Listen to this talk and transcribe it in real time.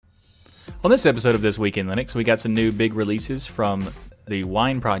On this episode of This Week in Linux, we got some new big releases from the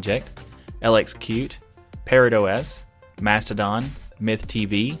Wine Project, LXQt, ParrotOS, Mastodon, Myth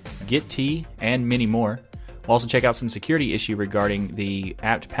TV, GitT, and many more. We'll also check out some security issue regarding the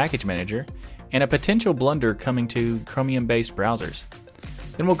apt package manager and a potential blunder coming to Chromium-based browsers.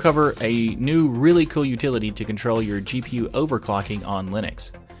 Then we'll cover a new really cool utility to control your GPU overclocking on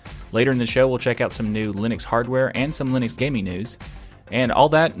Linux. Later in the show, we'll check out some new Linux hardware and some Linux gaming news. And all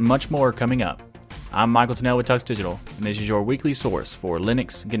that and much more coming up. I'm Michael Tunnell with Tux Digital, and this is your weekly source for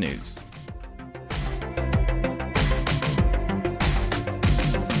Linux GNews.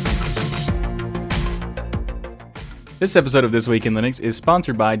 This episode of This Week in Linux is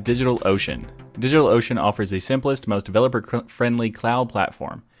sponsored by DigitalOcean. DigitalOcean offers the simplest, most developer-friendly cloud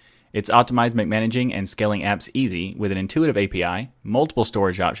platform. It's optimized to make managing and scaling apps easy with an intuitive API, multiple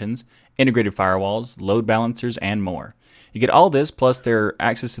storage options, integrated firewalls, load balancers, and more. You get all this plus their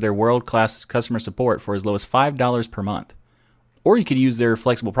access to their world-class customer support for as low as $5 per month. Or you could use their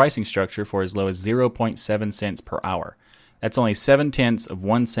flexible pricing structure for as low as 0.7 cents per hour. That's only 0.7 of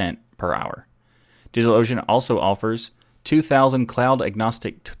 1 cent per hour. DigitalOcean also offers 2,000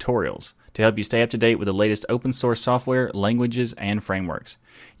 cloud-agnostic tutorials to help you stay up to date with the latest open source software, languages, and frameworks.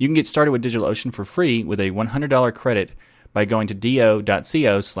 You can get started with DigitalOcean for free with a $100 credit by going to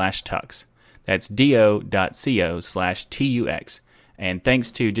do.co/tux. That's do.co/tux. And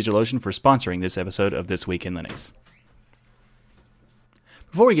thanks to DigitalOcean for sponsoring this episode of This Week in Linux.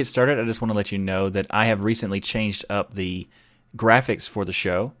 Before we get started, I just want to let you know that I have recently changed up the graphics for the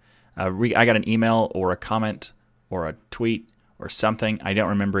show. I got an email or a comment or a tweet or something, I don't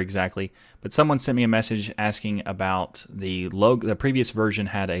remember exactly, but someone sent me a message asking about the logo. The previous version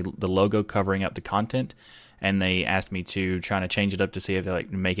had the logo covering up the content, and they asked me to try to change it up to see if they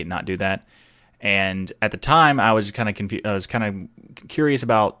make it not do that. And at the time, I was kind of confused. I was kind of curious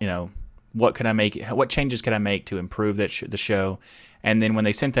about, what changes could I make to improve the show. And then when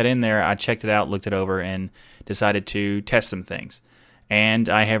they sent that in there, I checked it out, looked it over, and decided to test some things. And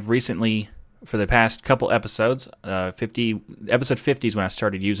I have recently, for the past couple episodes, episode 50 is when I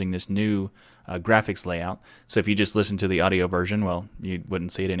started using this new graphics layout. So if you just listen to the audio version, well, you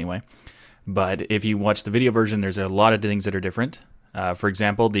wouldn't see it anyway. But if you watch the video version, there's a lot of things that are different. For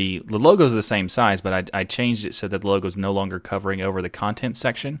example, the logo is the same size, but I changed it so that the logo is no longer covering over the content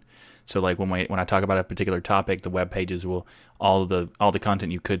section. So like when I talk about a particular topic, the web pages will all the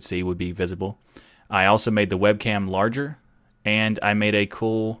content you could see would be visible. I also made the webcam larger, and I made a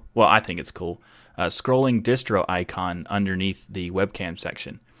cool, well, I think it's cool, scrolling distro icon underneath the webcam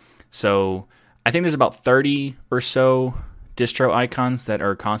section. So I think there's about 30 or so distro icons that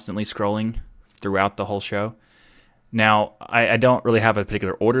are constantly scrolling throughout the whole show. Now, I don't really have a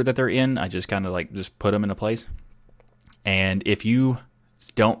particular order that they're in. I just kind of just put them into place. And if you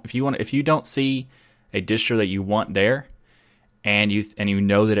don't see a distro that you want there, and you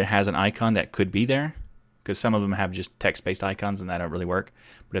know that it has an icon that could be there, because some of them have just text-based icons and that don't really work.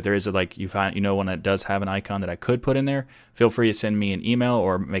 But if there is one that does have an icon that I could put in there, feel free to send me an email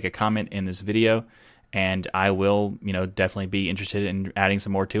or make a comment in this video, and I will definitely be interested in adding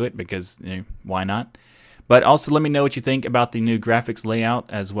some more to it, because why not? But also let me know what you think about the new graphics layout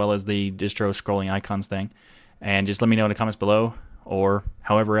as well as the distro scrolling icons thing. And just let me know in the comments below, or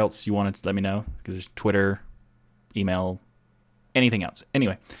however else you want to let me know, because there's Twitter, email, anything else.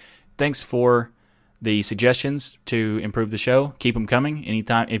 Anyway, thanks for the suggestions to improve the show. Keep them coming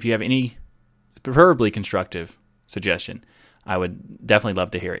anytime. If you have any preferably constructive suggestion, I would definitely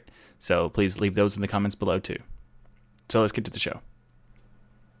love to hear it. So please leave those in the comments below too. So let's get to the show.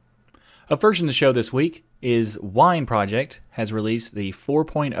 Up first in the show this week is Wine Project has released the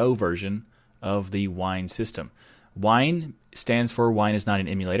 4.0 version of the Wine system. Wine stands for Wine is not an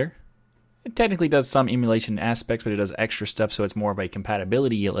emulator. It technically does some emulation aspects, but it does extra stuff, so it's more of a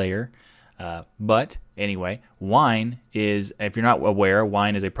compatibility layer. But anyway, Wine is, if you're not aware,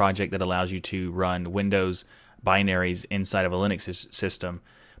 Wine is a project that allows you to run Windows binaries inside of a Linux system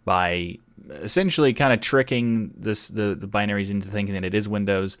by essentially kind of tricking the binaries into thinking that it is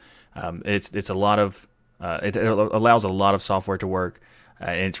Windows. It's a lot of it allows a lot of software to work,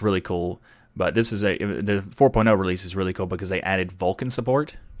 and it's really cool. But the 4.0 release is really cool because they added Vulkan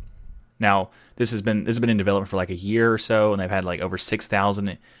support. Now this has been in development for like a year or so, and they've had like over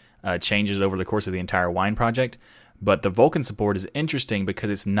 6,000 changes over the course of the entire Wine project. But the Vulkan support is interesting because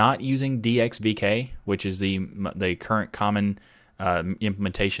it's not using DXVK, which is the current common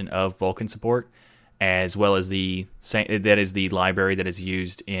implementation of Vulkan support, as well as that is the library that is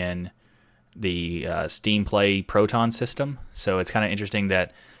used in the Steam Play Proton system. So it's kind of interesting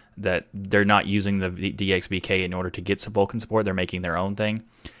that they're not using the DXVK in order to get some Vulkan support. They're making their own thing.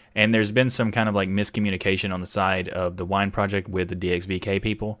 And there's been some kind of like miscommunication on the side of the Wine project with the DXVK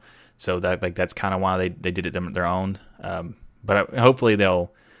people. So that's kind of why they did it their own. But hopefully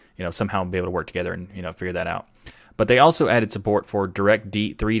they'll, somehow be able to work together and, figure that out. But they also added support for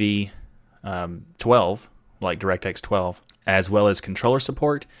DirectD 3D 12, like DirectX 12, as well as controller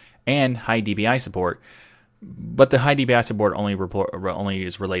support and high DPI support. But the high DPI support only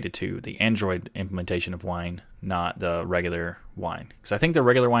is related to the Android implementation of Wine, not the regular Wine. Because I think the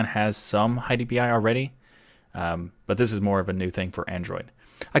regular Wine has some high DPI already, but this is more of a new thing for Android.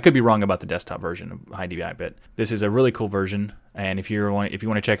 I could be wrong about the desktop version of high DPI, but this is a really cool version. And if you want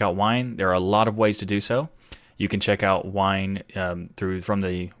to check out Wine, there are a lot of ways to do so. You can check out Wine from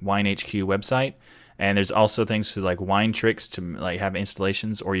the Wine HQ website, and there's also things like Wine Tricks to like have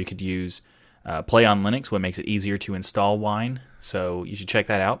installations, or you could use Play on Linux, what makes it easier to install Wine. So you should check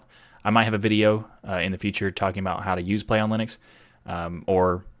that out. I might have a video in the future talking about how to use Play on Linux,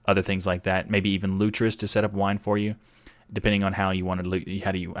 or other things like that. Maybe even Lutris to set up Wine for you, depending on how you want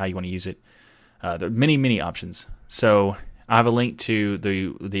to use it. There are many options. So I have a link to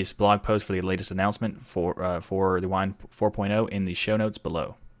this blog post for the latest announcement for the Wine 4.0 in the show notes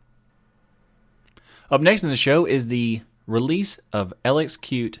below. Up next in the show is the release of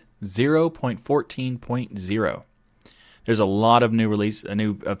LXQt 0.14.0. There's a lot of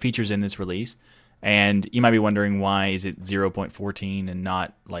new features in this release, and you might be wondering why is it 0.14 and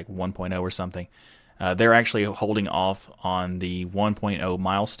not like 1.0 or something. They're actually holding off on the 1.0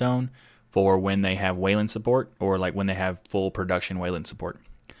 milestone for when they have Wayland support, or like when they have full production Wayland support.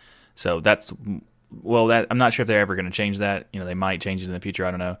 So I'm not sure if they're ever going to change that. They might change it in the future.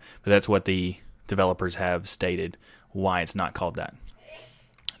 I don't know, but that's what the developers have stated why it's not called that.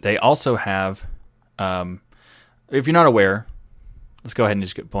 They also have, if you're not aware, let's go ahead and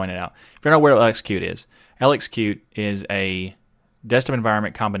just point it out. If you're not aware what LXQt is a desktop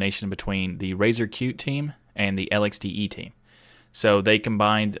environment combination between the Razer Qt team and the LXDE team. So they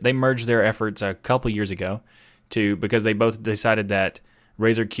merged their efforts a couple years ago because they both decided that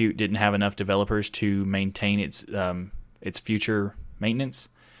Razer Qt didn't have enough developers to maintain its future maintenance,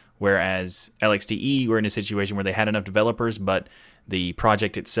 whereas LXDE were in a situation where they had enough developers, but the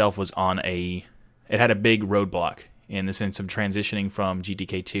project itself was it had a big roadblock in the sense of transitioning from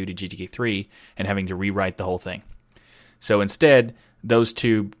GTK2 to GTK3 and having to rewrite the whole thing. So instead, those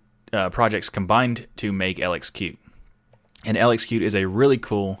two projects combined to make LXQt. And LXQt is a really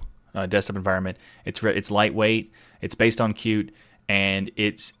cool desktop environment. It's lightweight, it's based on Qt, and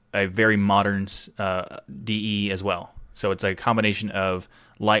it's a very modern DE as well. So it's a combination of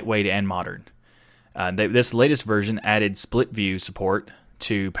lightweight and modern. This latest version added split view support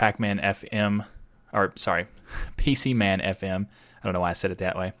to PCMan FM. I don't know why I said it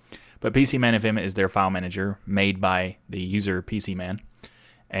that way. But PCMan FM is their file manager made by the user PCMan.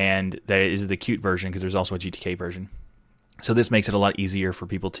 And that is the Qt version, because there's also a GTK version. So this makes it a lot easier for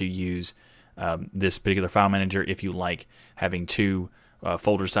people to use this particular file manager if you like having two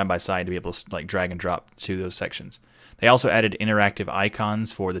folders side by side to be able to like drag and drop to those sections. They also added interactive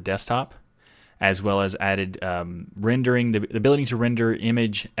icons for the desktop, as well as added rendering, the ability to render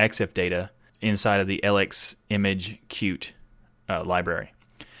image EXIF data inside of the LX image Qt library.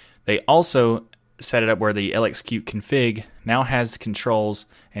 They also set it up where the LXQt config now has controls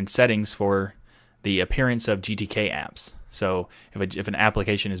and settings for the appearance of GTK apps. So if an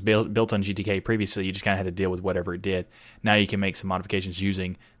application is built on GTK previously, you just kind of had to deal with whatever it did. Now you can make some modifications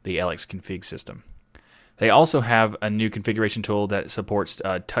using the LX config system. They also have a new configuration tool that supports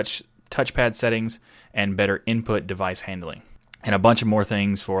touchpad settings and better input device handling, and a bunch of more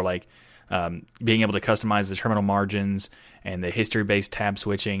things for like being able to customize the terminal margins and the history-based tab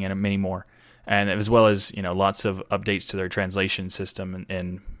switching and many more. And as well as lots of updates to their translation system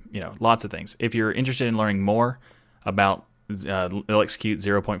and lots of things. If you're interested in learning more about LXQt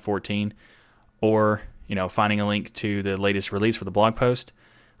 0.14, or finding a link to the latest release for the blog post,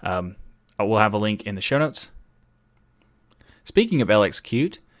 we'll have a link in the show notes. Speaking of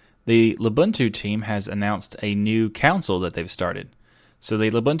LXQt, the Lubuntu team has announced a new council that they've started. So the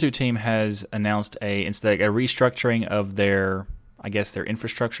Lubuntu team has announced a restructuring of their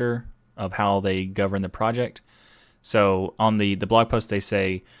infrastructure of how they govern the project. So on the blog post, they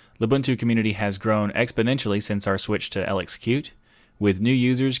say, Lubuntu community has grown exponentially since our switch to LXQt, with new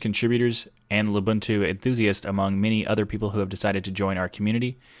users, contributors, and Lubuntu enthusiasts among many other people who have decided to join our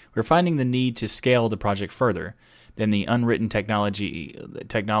community. We're finding the need to scale the project further than the unwritten technically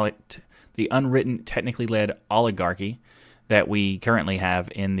led oligarchy that we currently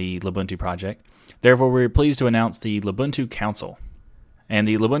have in the Lubuntu project. Therefore, we're pleased to announce the Lubuntu Council. And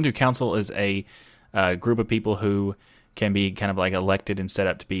the Lubuntu Council is a group of people who can be kind of like elected and set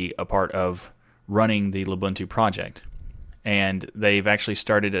up to be a part of running the Lubuntu project. And they've actually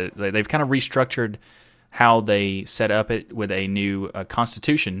they've kind of restructured how they set up it with a new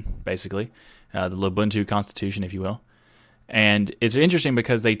constitution, basically, the Lubuntu constitution, if you will. And it's interesting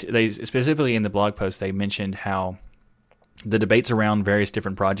because they specifically in the blog post, they mentioned how the debates around various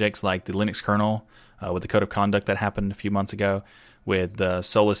different projects, like the Linux kernel with the code of conduct that happened a few months ago, with the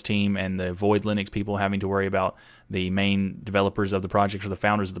Solus team and the Void Linux people having to worry about the main developers of the projects or the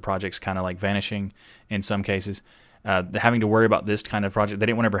founders of the projects kind of like vanishing in some cases. Having to worry about this kind of project, they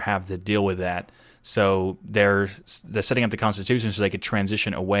didn't want to ever have to deal with that. So they're setting up the constitution so they could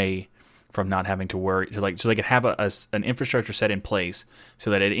transition away from not having to worry, so they could have an infrastructure set in place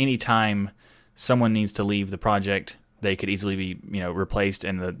so that at any time someone needs to leave the project, they could easily be replaced,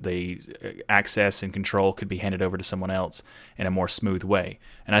 and the access and control could be handed over to someone else in a more smooth way.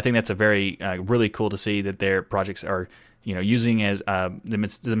 And I think that's a very really cool to see that their projects are using as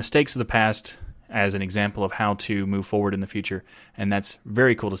the mistakes of the past as an example of how to move forward in the future, and that's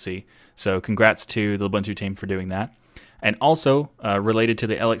very cool to see. So congrats to the Lubuntu team for doing that. And also related to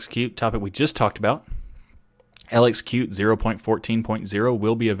the LXQt topic we just talked about, LXQt 0.14.0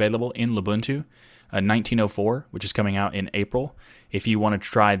 will be available in Lubuntu 1904, which is coming out in April. If you want to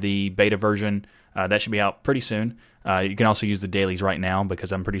try the beta version, that should be out pretty soon. You can also use the dailies right now,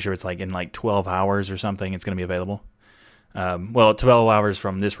 because I'm pretty sure it's in 12 hours or something it's going to be available. 12 hours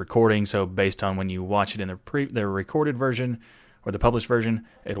from this recording, so based on when you watch it in the recorded version or the published version,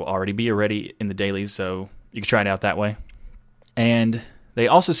 it will already be already in the dailies, so you can try it out that way. And they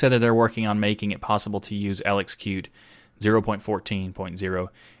also said that they're working on making it possible to use LXQt 0.14.0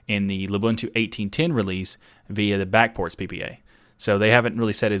 in the Lubuntu 18.10 release via the backports PPA. So they haven't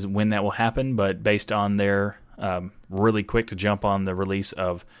really said when that will happen, but based on their really quick to jump on the release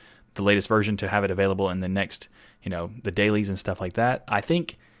of the latest version to have it available in the next, the dailies and stuff like that, I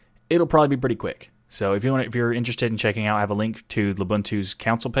think it'll probably be pretty quick. So if you're interested in checking out, I have a link to Lubuntu's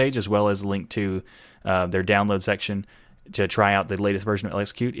council page as well as a link to their download section to try out the latest version of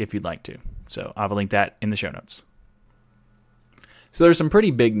LXQt if you'd like to. So I'll have a link that in the show notes. So there's some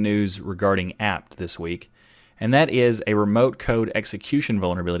pretty big news regarding apt this week, and that is a remote code execution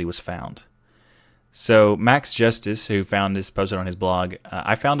vulnerability was found. So Max Justice, who found this, posted on his blog,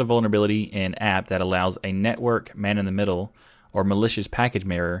 I found a vulnerability in apt that allows a network man-in-the-middle or malicious package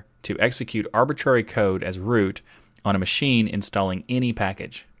mirror to execute arbitrary code as root on a machine installing any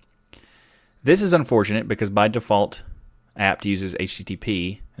package. This is unfortunate because by default, apt uses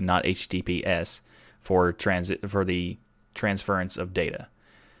HTTP and not HTTPS for the transference of data.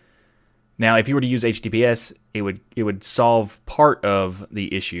 Now, if you were to use HTTPS, it would solve part of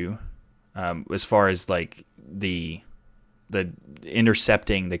the issue as far as the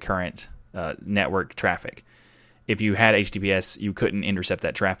intercepting the current network traffic. If you had HTTPS, you couldn't intercept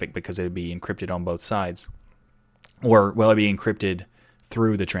that traffic because it would be encrypted on both sides, or it'd be encrypted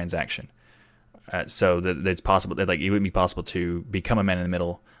through the transaction. So that it's possible that it wouldn't be possible to become a man in the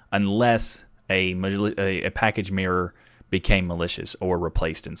middle unless a package mirror became malicious or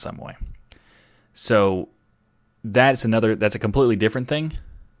replaced in some way. So that's a completely different thing,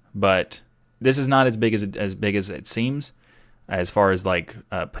 but this is not as big as it seems as far as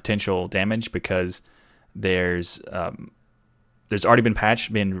potential damage, because there's already been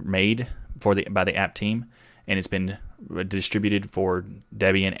been made by the apt team, and it's been distributed for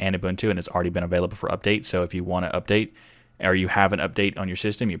Debian and Ubuntu, and it's already been available for update. So if you want to update, or you have an update on your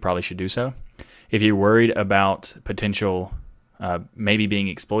system, you probably should do so. If you're worried about potential maybe being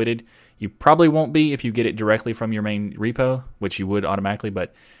exploited, you probably won't be if you get it directly from your main repo, which you would automatically,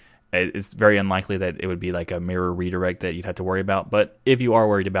 but it's very unlikely that it would be like a mirror redirect that you'd have to worry about. But if you are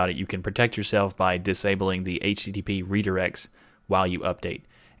worried about it, you can protect yourself by disabling the HTTP redirects while you update.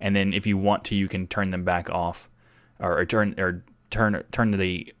 And then if you want to, you can turn them back off, or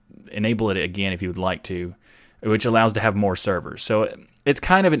enable it again if you would like to, which allows to have more servers. So it's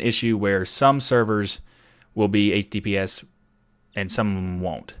kind of an issue where some servers will be HTTPS and some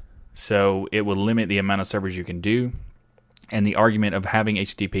won't. So it will limit the amount of servers you can do. And the argument of having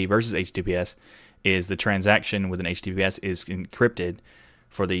HTTP versus HTTPS is the transaction with an HTTPS is encrypted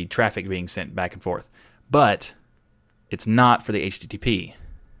for the traffic being sent back and forth. But it's not for the HTTP.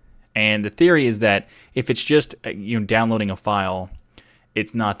 And the theory is that if it's just downloading a file,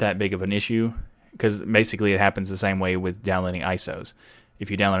 it's not that big of an issue, because basically it happens the same way with downloading ISOs.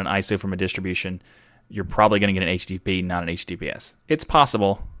 If you download an ISO from a distribution, you're probably going to get an HTTP, not an HTTPS. It's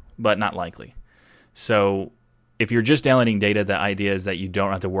possible, but not likely. So if you're just downloading data, the idea is that you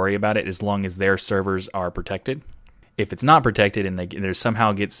don't have to worry about it as long as their servers are protected. If it's not protected and there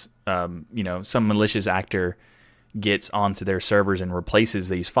somehow gets some malicious actor gets onto their servers and replaces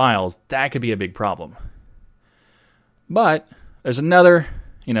these files, that could be a big problem. But there's another,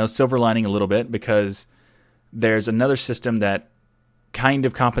 silver lining a little bit, because there's another system that kind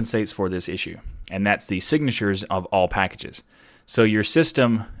of compensates for this issue, and that's the signatures of all packages. So your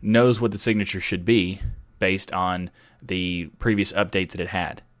system knows what the signature should be based on the previous updates that it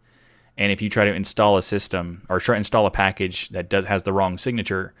had. And if you try to install a system or try to install a package that has the wrong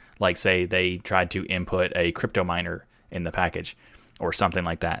signature, like say they tried to input a crypto miner in the package or something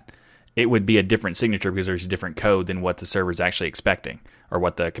like that, it would be a different signature because there's a different code than what the server is actually expecting or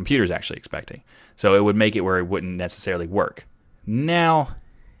what the computer is actually expecting. So it would make it where it wouldn't necessarily work. Now,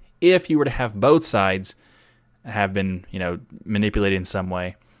 if you were to have both sides have been, manipulated in some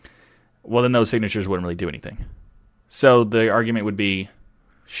way, well, then those signatures wouldn't really do anything. So the argument would be,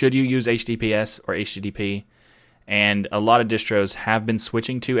 should you use HTTPS or HTTP? And a lot of distros have been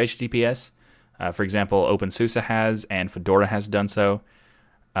switching to HTTPS. For example, OpenSUSE has, and Fedora has done so.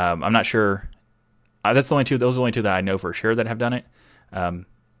 I'm not sure. Those are the only two that I know for sure that have done it. I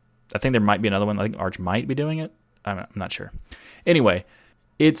think there might be another one. I think Arch might be doing it. I'm not sure. Anyway,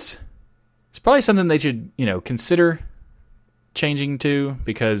 it's probably something they should consider changing to,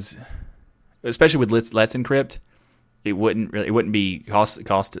 because especially with Let's Encrypt, it wouldn't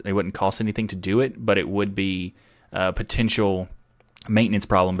cost anything to do it, but it would be a potential maintenance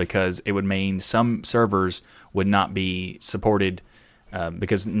problem, because it would mean some servers would not be supported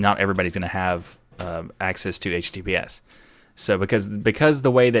because not everybody's going to have access to HTTPS. So because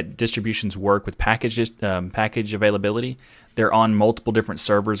the way that distributions work with package availability, they're on multiple different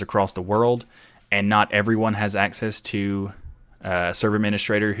servers across the world, and not everyone has access to a server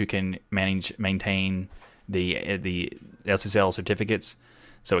administrator who can maintain the SSL certificates.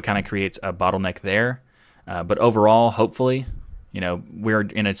 So it kind of creates a bottleneck there. But overall, hopefully, we're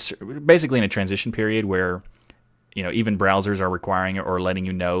basically in a transition period where even browsers are requiring it or letting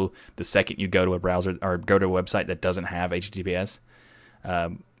you know the second you go to a browser or go to a website that doesn't have HTTPS.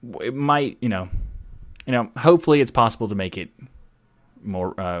 It might, hopefully it's possible to make it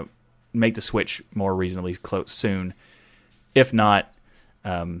more, make the switch more reasonably close soon. If not,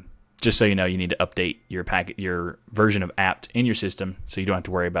 just so you know, you need to update your version of apt in your system so you don't have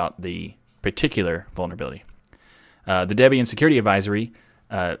to worry about the particular vulnerability. The Debian Security Advisory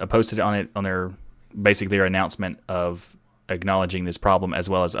posted on it on their announcement of acknowledging this problem, as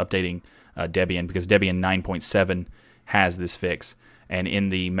well as updating Debian, because Debian 9.7 has this fix. And in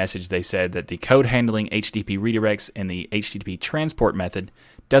the message, they said that the code handling HTTP redirects in the HTTP transport method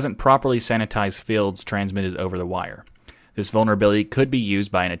doesn't properly sanitize fields transmitted over the wire. This vulnerability could be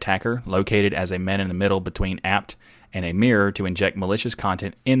used by an attacker located as a man in the middle between apt and a mirror to inject malicious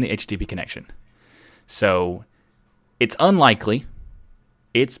content in the HTTP connection. So it's unlikely.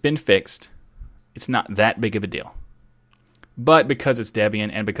 It's been fixed. It's not that big of a deal. But because it's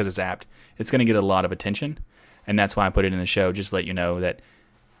Debian and because it's apt, it's going to get a lot of attention. And that's why I put it in the show, just to let you know that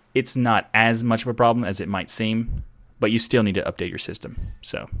it's not as much of a problem as it might seem, but you still need to update your system.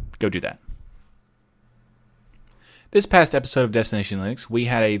 So go do that. This past episode of Destination Linux, we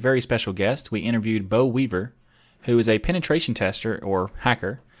had a very special guest. We interviewed Bo Weaver, who is a penetration tester or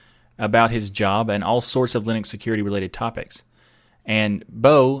hacker, about his job and all sorts of Linux security related topics. And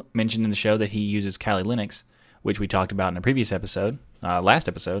Bo mentioned in the show that he uses Kali Linux, which we talked about in a previous episode, last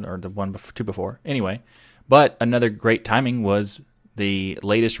episode, or the one two before. Anyway, but another great timing was the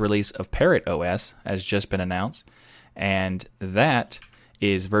latest release of Parrot OS has just been announced, and that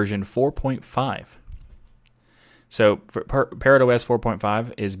is version 4.5. So Parrot OS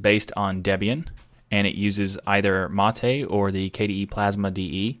 4.5 is based on Debian, and it uses either Mate or the KDE Plasma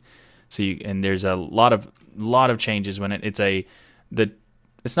DE. So there's a lot of changes when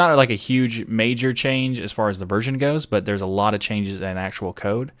it's not like a huge major change as far as the version goes, but there's a lot of changes in actual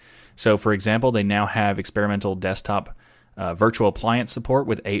code. So for example, they now have experimental desktop virtual appliance support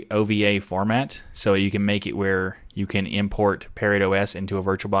with a OVA format, so you can make it where you can import Parrot OS into a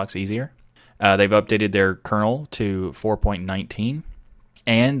VirtualBox easier. They've updated their kernel to 4.19,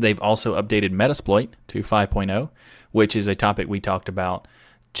 and they've also updated Metasploit to 5.0, which is a topic we talked about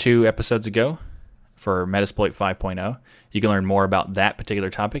 2 episodes ago for Metasploit 5.0. You can learn more about that particular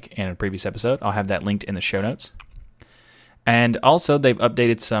topic in a previous episode. I'll have that linked in the show notes. And also, they've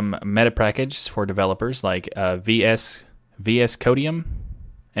updated some meta packages for developers like VS Codium,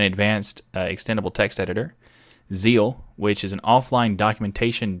 an advanced extendable text editor, Zeal, which is an offline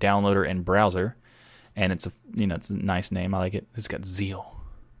documentation downloader and browser, and it's a nice name. I like it. It's got Zeal.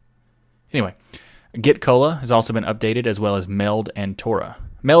 Anyway, Gitcola has also been updated, as well as Meld and Tora.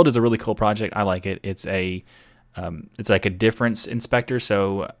 Meld is a really cool project. I like it. It's like a difference inspector.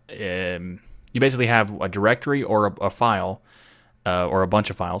 So you basically have a directory or a file or a bunch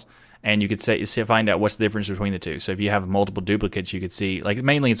of files, and you could find out what's the difference between the two. So if you have multiple duplicates, you could see, like,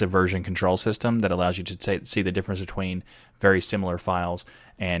 mainly it's a version control system that allows you to see the difference between very similar files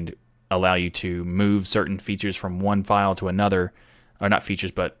and allow you to move certain features from one file to another, or not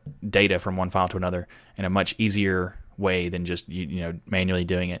features, but data from one file to another in a much easier way than just manually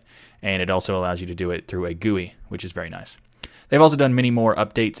doing it. And it also allows you to do it through a GUI, which is very nice. They've also done many more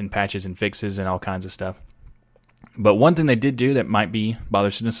updates and patches and fixes and all kinds of stuff. But one thing they did do that might be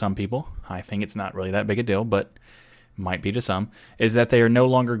bothersome to some people, I think it's not really that big a deal, but might be to some, is that they are no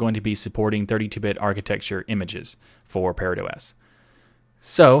longer going to be supporting 32-bit architecture images for ParrotOS.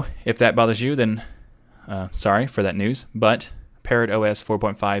 So, if that bothers you, then sorry for that news, but ParrotOS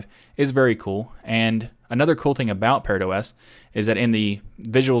 4.5 is very cool. And another cool thing about ParrotOS is that in the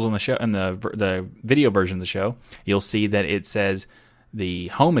visuals on the show, in the video version of the show, you'll see that it says the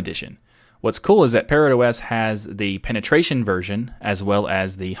Home Edition. What's cool is that ParrotOS has the penetration version as well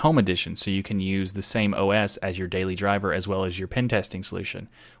as the Home Edition, so you can use the same OS as your daily driver as well as your pen testing solution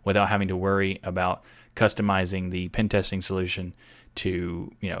without having to worry about customizing the pen testing solution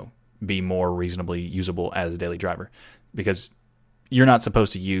to, be more reasonably usable as a daily driver, because you're not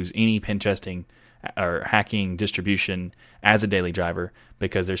supposed to use any pen testing or hacking distribution as a daily driver,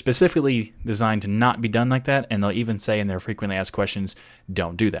 because they're specifically designed to not be done like that, and they'll even say in their frequently asked questions,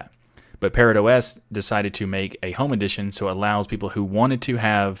 don't do that. But ParrotOS decided to make a Home Edition, so it allows people who wanted to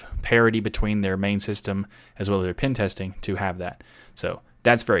have parity between their main system as well as their pen testing to have that. So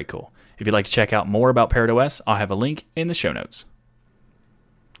that's very cool. If you'd like to check out more about ParrotOS, I'll have a link in the show notes.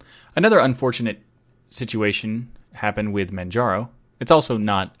 Another unfortunate situation happened with Manjaro. It's also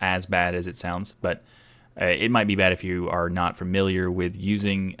not as bad as it sounds, but it might be bad if you are not familiar with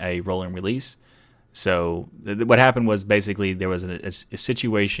using a rolling release. So what happened was basically there was a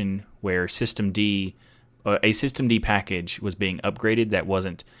situation where a systemd package was being upgraded that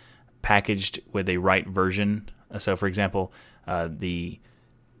wasn't packaged with a right version. So, for example, the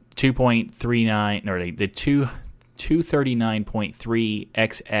 2.39 or the 239.3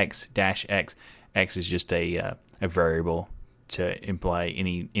 XX-X, X is just a variable to imply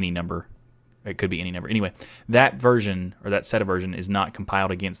any number. It could be any number. Anyway, that version or that set of version is not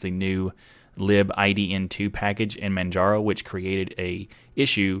compiled against the new libidn2 package in Manjaro, which created a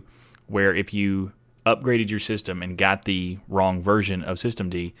issue where if you upgraded your system and got the wrong version of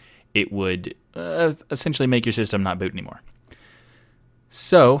systemd, it would essentially make your system not boot anymore.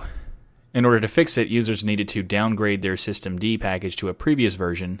 So, in order to fix it, users needed to downgrade their systemd package to a previous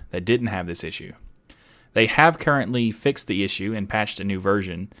version that didn't have this issue. They have currently fixed the issue and patched a new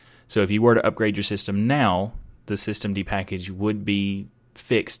version, so if you were to upgrade your system now, the systemd package would be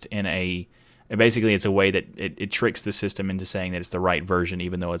fixed in basically it's a way that it tricks the system into saying that it's the right version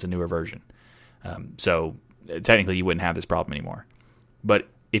even though it's a newer version. So technically you wouldn't have this problem anymore. But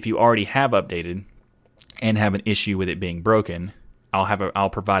if you already have updated and have an issue with it being broken, I'll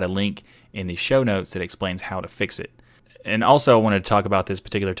provide a link in the show notes that explains how to fix it. And also I wanted to talk about this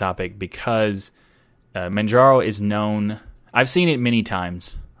particular topic because Manjaro is known, I've seen it many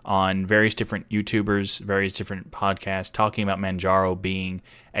times on various different YouTubers, various different podcasts talking about Manjaro being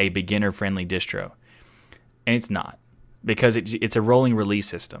a beginner-friendly distro. And it's not, because it's a rolling release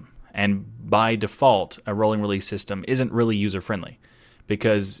system. And by default, a rolling release system isn't really user-friendly,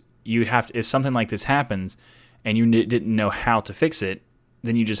 because you have to, if something like this happens and you didn't know how to fix it,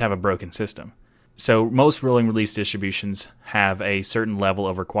 then you just have a broken system. So most rolling release distributions have a certain level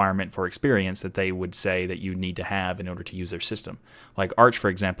of requirement for experience that they would say that you need to have in order to use their system. Like Arch, for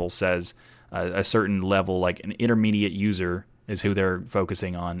example, says a certain level, like an intermediate user is who they're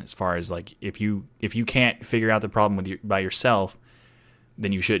focusing on, as far as like if you can't figure out the problem by yourself,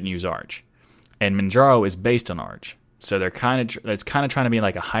 then you shouldn't use Arch. And Manjaro is based on Arch, so it's kind of trying to be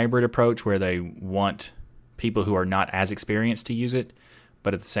like a hybrid approach where they want people who are not as experienced to use it,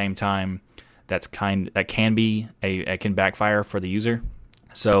 but at the same time, that can backfire for the user.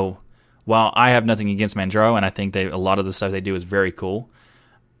 So while I have nothing against Manjaro, and I think a lot of the stuff they do is very cool,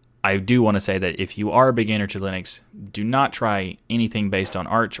 I do want to say that if you are a beginner to Linux, do not try anything based on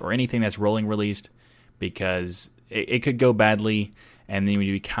Arch or anything that's rolling released, because it could go badly and then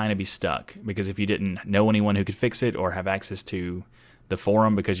you'd kind of be stuck, because if you didn't know anyone who could fix it or have access to the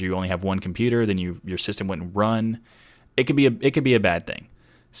forum because you only have one computer, then your system wouldn't run. It could be a bad thing.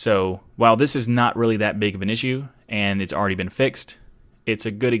 So while this is not really that big of an issue and it's already been fixed, it's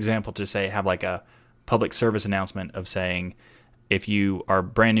a good example to say have like a public service announcement of saying if you are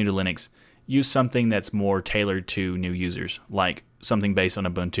brand new to Linux, use something that's more tailored to new users, like something based on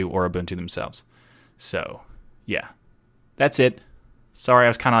Ubuntu or Ubuntu themselves. So yeah, that's it. Sorry, I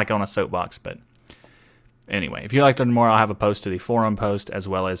was kind of like on a soapbox, but anyway, if you'd like to learn more, I'll have a post to the forum post, as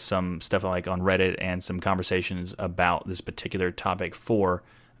well as some stuff like on Reddit and some conversations about this particular topic for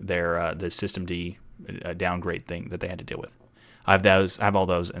their the System D downgrade thing that they had to deal with. I have all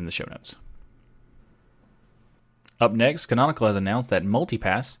those in the show notes. Up next, Canonical has announced that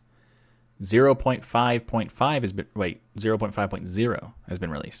Multipass 0.5.0 has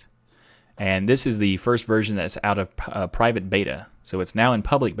been released. And this is the first version that's out of private beta. So it's now in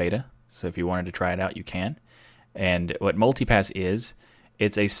public beta. So if you wanted to try it out, you can. And what Multipass is,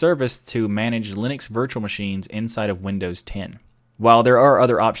 it's a service to manage Linux virtual machines inside of Windows 10. While there are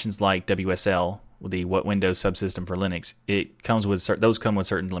other options like WSL, the What Windows subsystem for Linux, those come with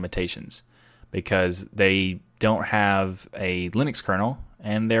certain limitations because they don't have a Linux kernel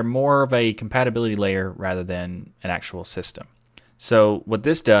and they're more of a compatibility layer rather than an actual system. So what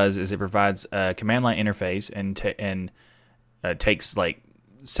this does is it provides a command line interface and takes like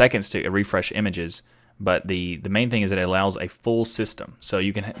seconds to refresh images, but the main thing is that it allows a full system. So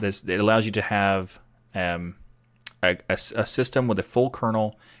it allows you to have a system with a full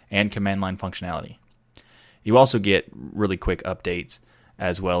kernel and command line functionality. You also get really quick updates,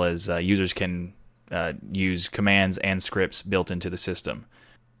 as well as users can use commands and scripts built into the system.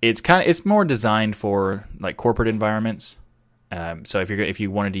 It's more designed for like corporate environments. So if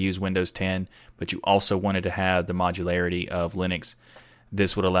you wanted to use Windows 10, but you also wanted to have the modularity of Linux,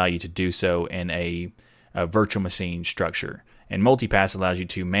 this would allow you to do so in a virtual machine structure. And Multipass allows you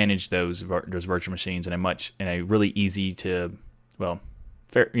to manage those virtual machines in a really easy to,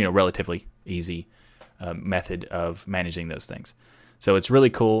 relatively easy method of managing those things. So it's really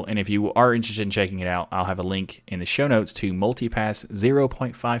cool, and if you are interested in checking it out, I'll have a link in the show notes to Multipass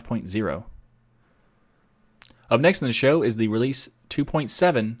 0.5.0. Up next in the show is the release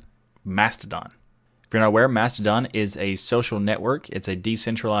 2.7 Mastodon. If you're not aware, Mastodon is a social network. It's a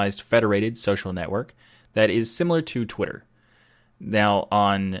decentralized, federated social network that is similar to Twitter. Now,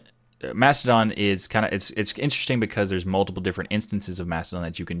 on Mastodon is it's interesting because there's multiple different instances of Mastodon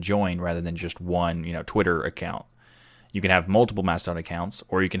that you can join rather than just one, Twitter account. You can have multiple Mastodon accounts,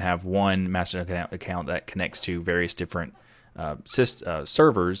 or you can have one Mastodon account that connects to various different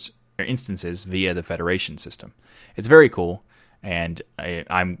servers or instances via the federation system. It's very cool, and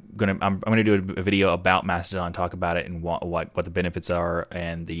I'm gonna do a video about Mastodon, talk about it and what the benefits are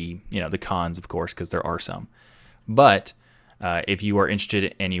and the cons, of course, because there are some. But if you are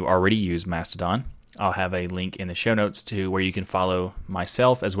interested and you already use Mastodon, I'll have a link in the show notes to where you can follow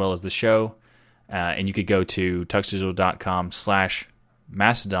myself as well as the show. And you could go to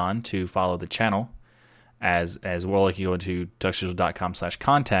tuxdigital.com/Mastodon to follow the channel, as well as you go to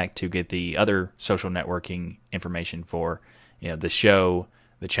tuxdigital.com/contact to get the other social networking information for the show,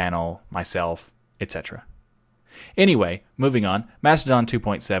 the channel, myself, etc. Anyway, moving on. Mastodon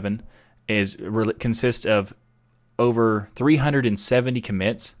 2.7 consists of over 370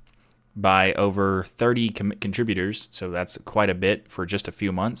 commits by over 30 contributors, so that's quite a bit for just a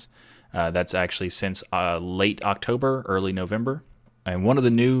few months. That's actually since late October, early November. And one of the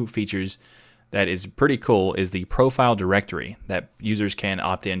new features that is pretty cool is the profile directory that users can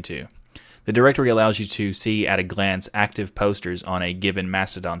opt into. The directory allows you to see at a glance active posters on a given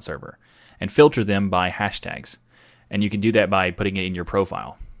Mastodon server and filter them by hashtags. And you can do that by putting it in your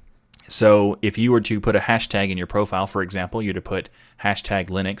profile. So if you were to put a hashtag in your profile, for example, you'd put hashtag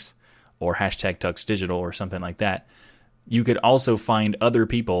Linux or hashtag TuxDigital or something like that, you could also find other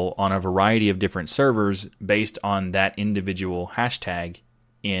people on a variety of different servers based on that individual hashtag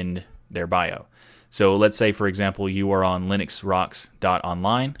in their bio. So let's say, for example, you are on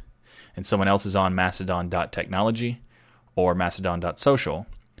linuxrocks.online and someone else is on mastodon.technology or mastodon.social.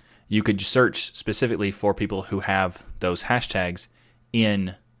 You could search specifically for people who have those hashtags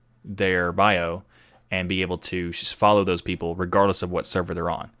in their bio and be able to just follow those people regardless of what server they're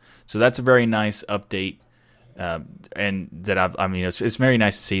on. So that's a very nice update. And that it's very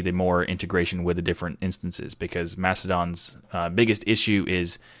nice to see the more integration with the different instances, because Mastodon's biggest issue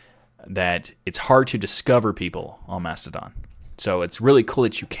is that it's hard to discover people on Mastodon. So it's really cool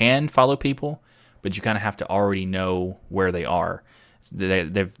that you can follow people, but you kind of have to already know where they are.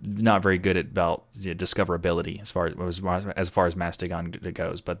 They're not very good about discoverability as far as Mastodon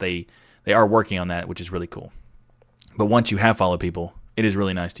goes, but they are working on that, which is really cool. But once you have followed people, it is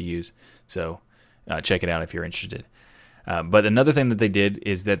really nice to use. So check it out if you're interested. But another thing that they did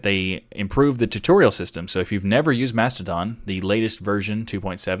is that they improved the tutorial system. So if you've never used Mastodon, the latest version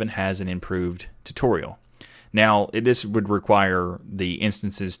 2.7 has an improved tutorial. Now, this would require the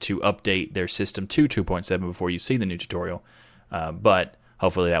instances to update their system to 2.7 before you see the new tutorial, but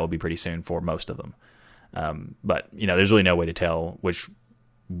hopefully that will be pretty soon for most of them. But there's really no way to tell which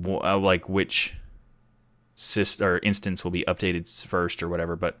instance will be updated first or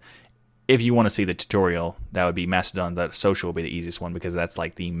whatever. But if you want to see the tutorial, that would be Mastodon.social will be the easiest one because that's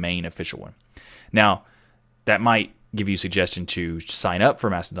like the main official one. Now, that might give you a suggestion to sign up for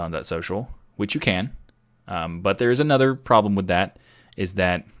Mastodon.social, which you can. But there is another problem with that, is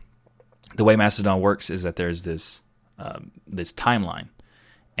that the way Mastodon works is that there's this timeline.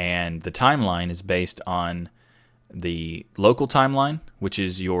 And the timeline is based on the local timeline, which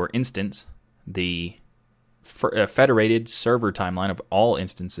is your instance, the federated server timeline of all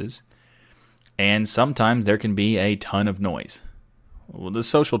instances, and sometimes there can be a ton of noise. Well, the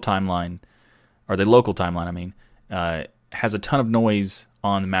social timeline, or the local timeline, has a ton of noise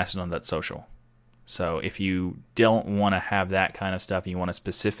on Mastodon.social. So if you don't want to have that kind of stuff, you want a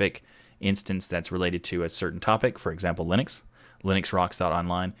specific instance that's related to a certain topic, for example,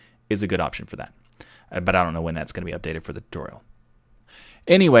 linuxrocks.online is a good option for that. But I don't know when that's going to be updated for the tutorial.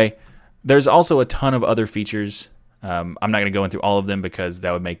 Anyway, there's also a ton of other features. I'm not going to go into all of them because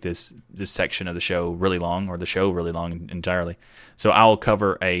that would make this section of the show really long, or the show really long entirely. So I'll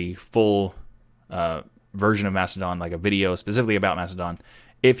cover a full version of Mastodon, like a video specifically about Mastodon.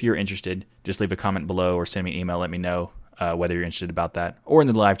 If you're interested, just leave a comment below or send me an email. Let me know whether you're interested about that, or in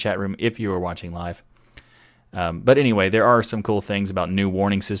the live chat room if you are watching live. But anyway, there are some cool things about new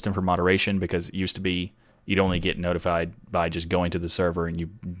warning system for moderation, because it used to be you'd only get notified by just going to the server and you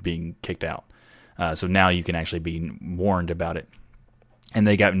being kicked out. So now you can actually be warned about it. And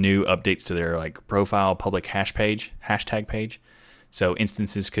they got new updates to their profile public hashtag page. So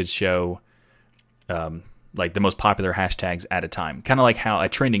instances could show the most popular hashtags at a time. Kind of like how a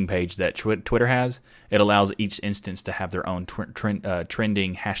trending page that Twitter has, it allows each instance to have their own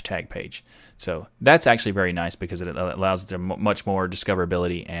trending hashtag page. So that's actually very nice because it allows them much more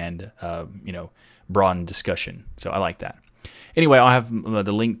discoverability and broadened discussion. So I like that. Anyway, I'll have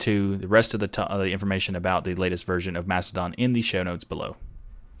the link to the rest of the information about the latest version of Mastodon in the show notes below.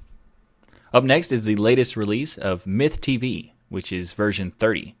 Up next is the latest release of MythTV, which is version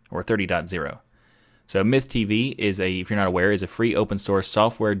 30 or 30.0. So MythTV if you're not aware, is a free open source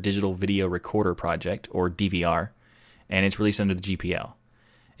software digital video recorder project, or DVR, and it's released under the GPL.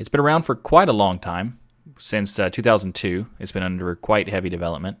 It's been around for quite a long time, since 2002. It's been under quite heavy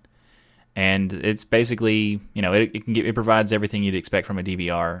development, and it's basically, it provides everything you'd expect from a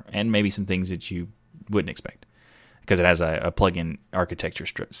DVR, and maybe some things that you wouldn't expect, because it has a plug-in architecture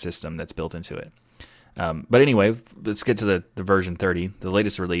system that's built into it. But anyway, let's get to the version 30. The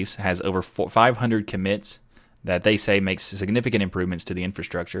latest release has over 500 commits that they say makes significant improvements to the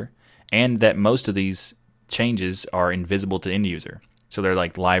infrastructure, and that most of these changes are invisible to end user. So they're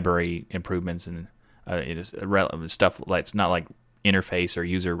like library improvements and stuff that's not like interface or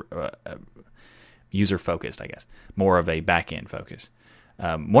user focused, I guess, more of a back end focus.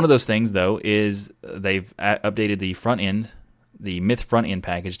 One of those things, though, is they've updated the Myth front end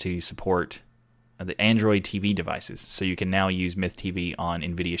package to support the Android TV devices. So you can now use MythTV on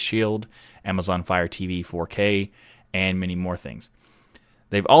NVIDIA Shield, Amazon Fire TV 4K, and many more things.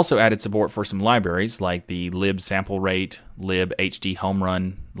 They've also added support for some libraries like the lib sample rate, lib HD home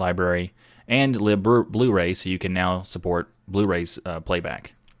run library, and lib Blu-ray, so you can now support Blu-ray's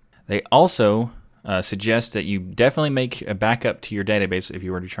playback. They also suggest that you definitely make a backup to your database if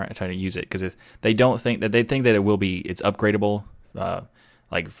you were to try to use it, because they think that it's upgradable.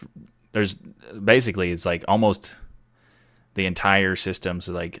 It's like almost the entire system.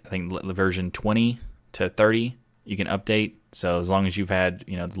 So I think the version 20 to 30 you can update. So as long as you've had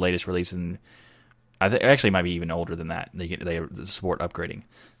the latest release, and I think actually it might be even older than that, they support upgrading.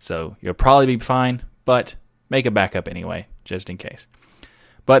 So you'll probably be fine, but make a backup anyway, just in case.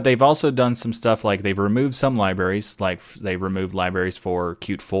 But they've also done some stuff, like they've removed some libraries, like they've removed libraries for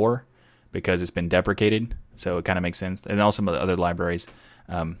Qt 4 because it's been deprecated. So it kind of makes sense, and also some of the other libraries.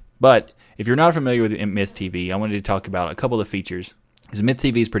 But if you're not familiar with MythTV, I wanted to talk about a couple of features, because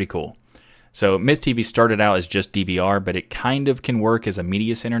MythTV is pretty cool. So MythTV started out as just DVR, but it kind of can work as a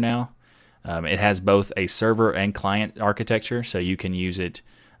media center now. It has both a server and client architecture, so you can use it.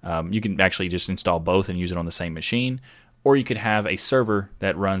 You can actually just install both and use it on the same machine, or you could have a server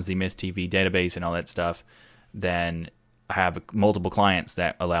that runs the MythTV database and all that stuff, then have multiple clients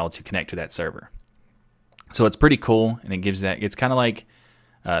that allow it to connect to that server. So it's pretty cool, and it gives that. It's kind of like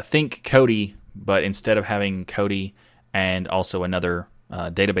think Kodi, but instead of having Kodi and also another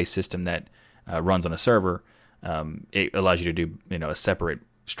database system that runs on a server, it allows you to do a separate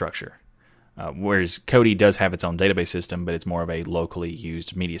structure. Whereas Kodi does have its own database system, but it's more of a locally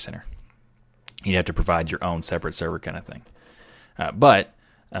used media center. You have to provide your own separate server kind of thing. But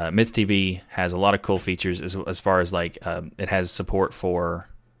MythTV has a lot of cool features as far as like it has support for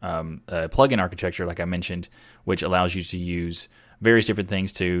plugin architecture, like I mentioned, which allows you to use various different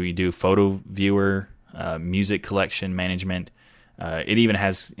things you do photo viewer, music collection management. It even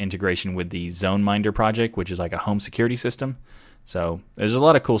has integration with the ZoneMinder project, which is like a home security system. So there's a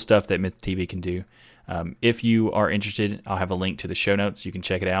lot of cool stuff that MythTV can do. If you are interested, I'll have a link to the show notes. You can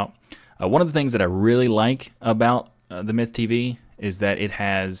check it out. One of the things that I really like about the MythTV is that it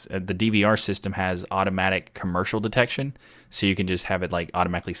has the DVR system has automatic commercial detection, so you can just have it like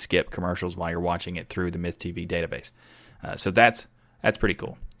automatically skip commercials while you're watching it through the MythTV database. So that's pretty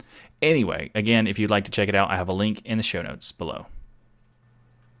cool. Anyway, again, if you'd like to check it out, I have a link in the show notes below.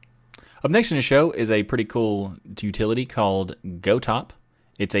 Up next in the show is a pretty cool utility called GoTop.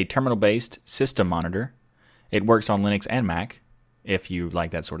 It's a terminal-based system monitor. It works on Linux and Mac, if you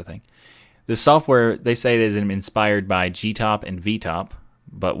like that sort of thing. The software, they say, is inspired by GTOP and VTOP,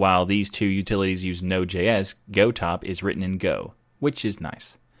 but while these two utilities use Node.js, GoTop is written in Go, which is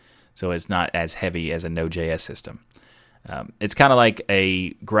nice. So it's not as heavy as a Node.js system. It's kind of like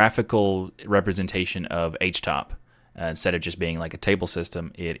a graphical representation of HTOP. Instead of just being like a table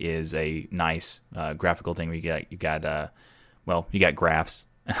system, it is a nice graphical thing where you got graphs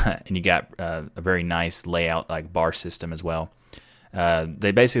and you got a very nice layout like bar system as well.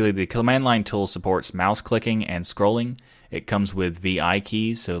 The command line tool supports mouse clicking and scrolling. It comes with VI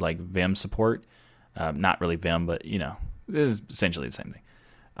keys, so like Vim support. Not really Vim, but it is essentially the same thing.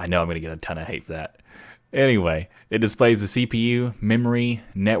 I know I'm going to get a ton of hate for that. Anyway, it displays the CPU, memory,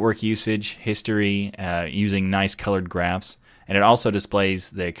 network usage, history, using nice colored graphs, and it also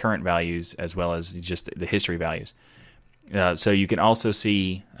displays the current values as well as just the history values. So you can also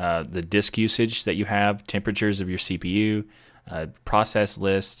see the disk usage that you have, temperatures of your CPU, process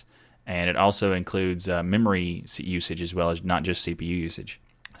lists, and it also includes memory usage as well as not just CPU usage.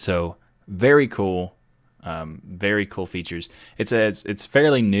 So very cool features. It's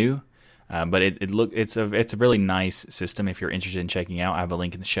fairly new. But it's a really nice system if you're interested in checking out. I have a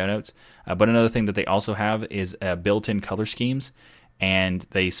link in the show notes. But another thing that they also have is built-in color schemes, and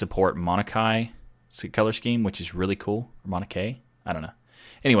they support Monokai color scheme, which is really cool. Or Monokai? I don't know.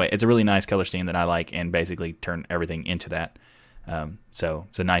 Anyway, it's a really nice color scheme that I like, and basically turn everything into that. So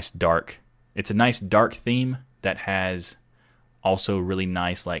it's a nice dark theme that has also really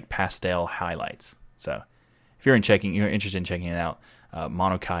nice like pastel highlights. So if you're interested in checking it out.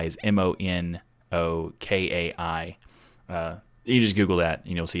 Monokai is Monokai. You just Google that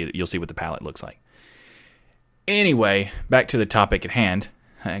and you'll see what the palette looks like. Anyway, back to the topic at hand.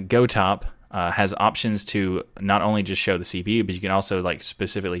 GoTop has options to not only just show the CPU, but you can also like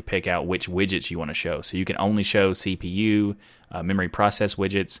specifically pick out which widgets you want to show. So you can only show CPU, memory process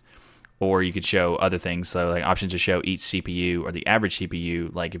widgets, or you could show other things. So like options to show each CPU or the average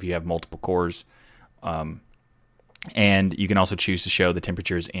CPU, like if you have multiple cores. And you can also choose to show the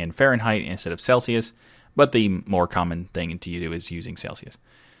temperatures in Fahrenheit instead of Celsius, but the more common thing to do is using Celsius.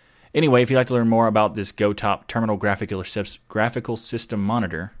 Anyway, if you'd like to learn more about this GoTop terminal graphical system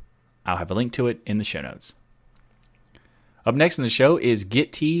monitor, I'll have a link to it in the show notes. Up next in the show is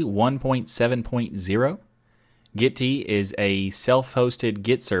GitT 1.7.0. GitT is a self-hosted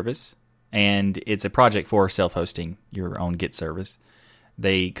Git service, and it's a project for self-hosting your own Git service.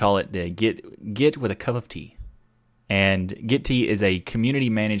 They call it the Git with a cup of tea. And GitT is a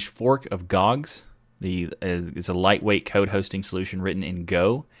community-managed fork of GOGS. It's a lightweight code hosting solution written in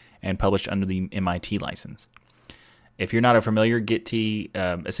Go and published under the MIT license. If you're not familiar, GitT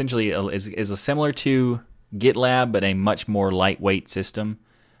essentially is similar to GitLab, but a much more lightweight system.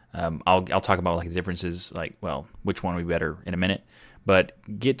 I'll talk about like the differences, which one would be better in a minute. But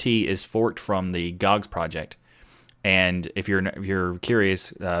GitT is forked from the GOGS project. And if you're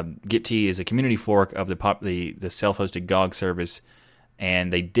curious, GitT is a community fork of the self-hosted GOG service,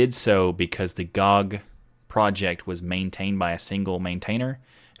 and they did so because the GOG project was maintained by a single maintainer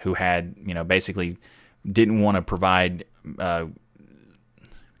who had, basically didn't want to provide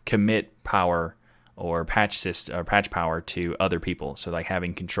commit power or patch power to other people. So like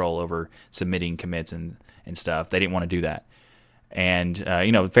having control over submitting commits and stuff, they didn't want to do that. And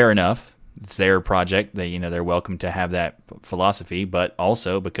fair enough. It's their project. They're welcome to have that philosophy, but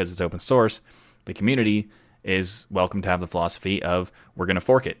also because it's open source, the community is welcome to have the philosophy of we're going to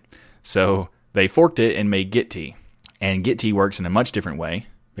fork it. So they forked it and made GitT. And GitT works in a much different way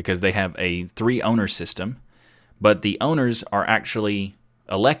because they have a 3-owner system, but the owners are actually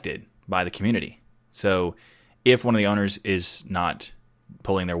elected by the community. So if one of the owners is not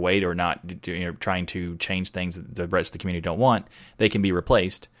pulling their weight or not trying to change things that the rest of the community don't want, they can be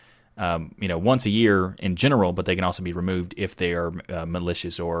replaced. once a year in general, but they can also be removed if they are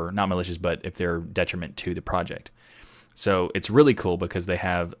malicious, or not malicious, but if they're detriment to the project. So it's really cool because they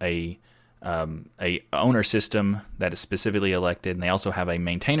have a owner system that is specifically elected, and they also have a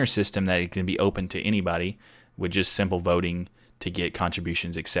maintainer system that it can be open to anybody with just simple voting to get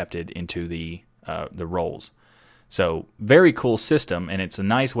contributions accepted into the roles. So very cool system, and it's a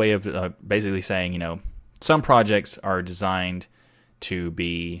nice way of basically saying, some projects are designed to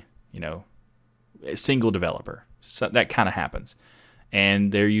be, a single developer. So that kind of happens.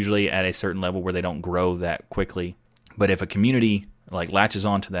 And they're usually at a certain level where they don't grow that quickly. But if a community latches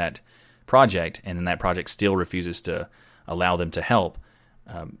onto that project, and then that project still refuses to allow them to help,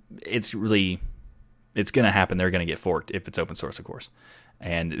 it's going to happen. They're going to get forked if it's open source, of course.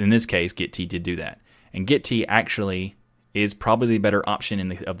 And in this case, Git did do that. And Git actually is probably the better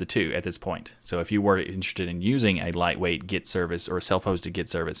option of the two at this point. So if you were interested in using a lightweight Git service or a self-hosted Git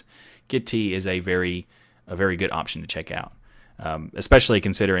service, Git is a very good option to check out, especially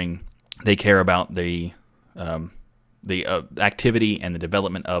considering they care about the activity and the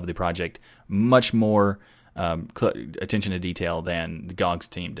development of the project much more attention to detail than the GOGS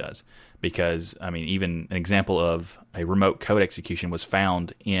team does. Because, even an example of a remote code execution was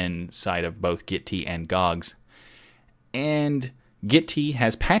found inside of both Git and GOGS. And Git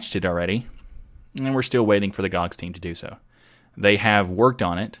has patched it already, and we're still waiting for the GOGS team to do so. They have worked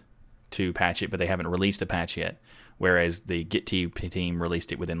on it to patch it, but they haven't released a patch yet, whereas the Git team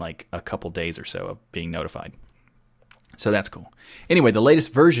released it within a couple days or so of being notified. So that's cool. Anyway, the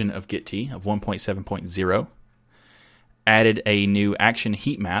latest version of Git of 1.7.0 added a new action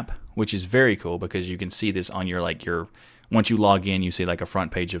heat map, which is very cool because you can see this on your once you log in, you see a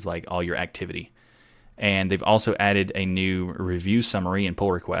front page of all your activity. And they've also added a new review summary and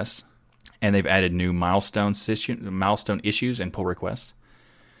pull requests, and they've added new milestone issues and pull requests.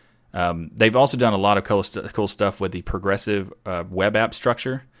 They've also done a lot of cool stuff with the progressive web app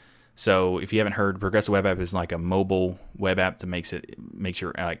structure. So if you haven't heard, progressive web app is like a mobile web app that makes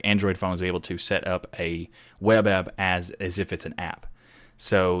your Android phones be able to set up a web app as if it's an app.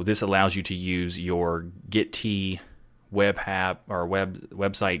 So this allows you to use your Git web app or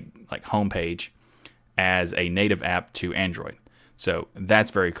website homepage as a native app to Android. So that's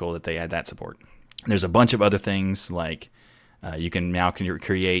very cool that they add that support. There's a bunch of other things you can now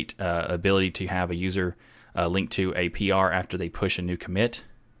create ability to have a user link to a PR after they push a new commit,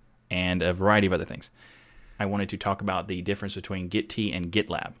 and a variety of other things. I wanted to talk about the difference between Git and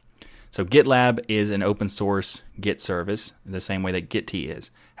GitLab. So GitLab is an open source Git service the same way that Git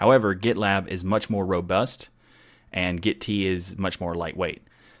is. However, GitLab is much more robust, and Git is much more lightweight.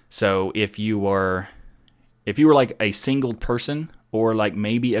 So if you were a single person or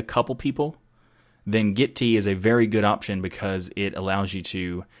maybe a couple people, then Git is a very good option because it allows you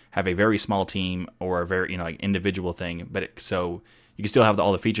to have a very small team or a very individual thing, so you can still have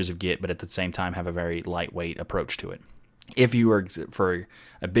all the features of Git, but at the same time have a very lightweight approach to it. If you are for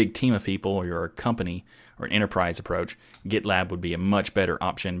a big team of people, or you're a company or an enterprise approach, GitLab would be a much better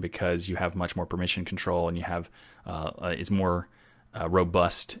option because you have much more permission control, and you have it's more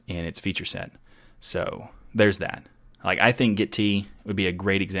robust in its feature set. So there's that. I think Git would be a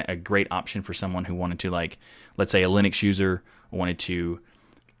great option for someone who wanted to, let's say a Linux user wanted to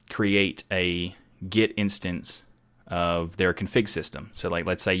create a Git instance of their config system. So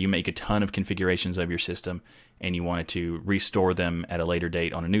let's say you make a ton of configurations of your system and you wanted to restore them at a later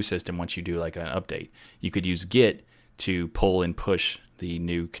date on a new system once you do an update. You could use Git to pull and push the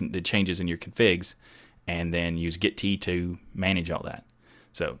changes in your configs, and then use Git to manage all that.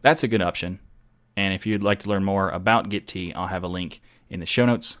 So that's a good option. And if you'd like to learn more about Git, I'll have a link in the show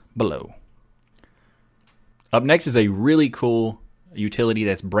notes below. Up next is a really cool utility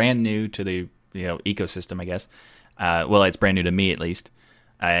that's brand new to the ecosystem, I guess. It's brand new to me at least.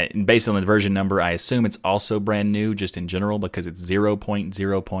 Based on the version number, I assume it's also brand new just in general because it's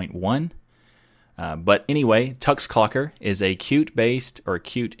 0.0.1. But anyway, TuxClocker is a Qt-based or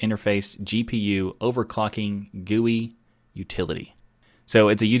Qt interface GPU overclocking GUI utility. So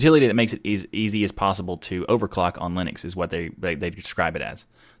it's a utility that makes it as easy as possible to overclock on Linux, is what they describe it as.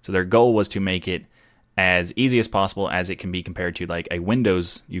 So their goal was to make it as easy as possible as it can be compared to a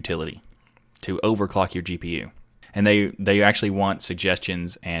Windows utility to overclock your GPU. And they actually want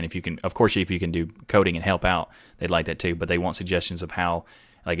suggestions, and if you can do coding and help out, they'd like that too. But they want suggestions of how,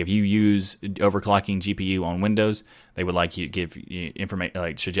 if you use overclocking GPU on Windows, they would like you to give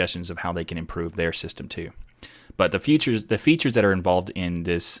information, suggestions of how they can improve their system too. But the features that are involved in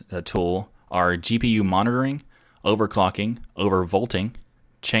this tool are GPU monitoring, overclocking, overvolting,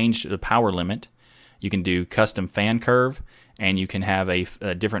 change the power limit. You can do custom fan curve and you can have a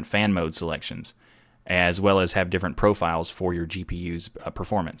different fan mode selections, as well as have different profiles for your GPU's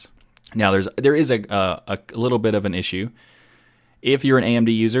performance. Now, there is a little bit of an issue. If you're an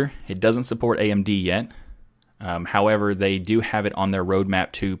AMD user, it doesn't support AMD yet. However, they do have it on their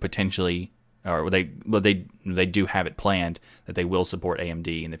roadmap to potentially, or they do have it planned that they will support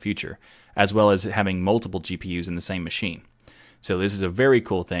AMD in the future, as well as having multiple GPUs in the same machine. So this is a very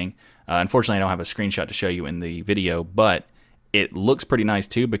cool thing. Unfortunately, I don't have a screenshot to show you in the video, but it looks pretty nice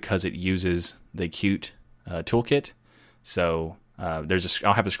too because it uses the Qt toolkit. So I'll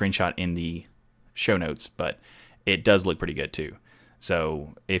have a screenshot in the show notes, but it does look pretty good too.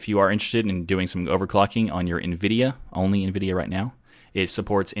 So if you are interested in doing some overclocking on your NVIDIA, only NVIDIA right now, it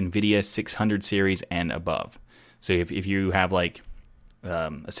supports NVIDIA 600 series and above. So if you have like a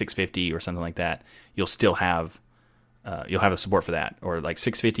 650 or something like that, you'll still have a support for that, or like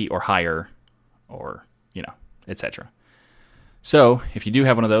 650 or higher, or etc. So if you do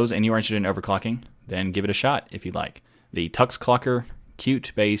have one of those and you are interested in overclocking, then give it a shot if you'd like. The TuxClocker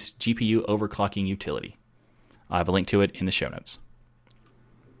Qt-based GPU overclocking utility. I have a link to it in the show notes.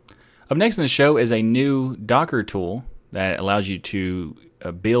 Up next in the show is a new Docker tool that allows you to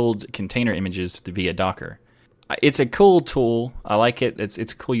build container images via Docker. It's a cool tool. I like it. It's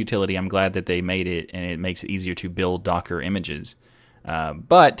a cool utility. I'm glad that they made it, and it makes it easier to build Docker images.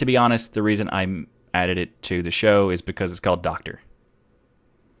 But to be honest, the reason I added it to the show is because it's called Doctor.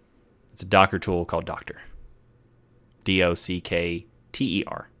 It's a Docker tool called Doctor.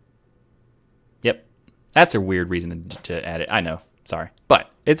 Dockter. Yep. That's a weird reason to add it. I know. Sorry.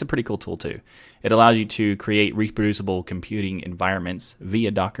 But it's a pretty cool tool too. It allows you to create reproducible computing environments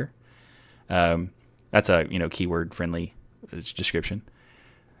via Docker. That's a keyword friendly description.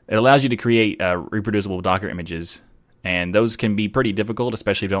 It allows you to create reproducible Docker images, and those can be pretty difficult,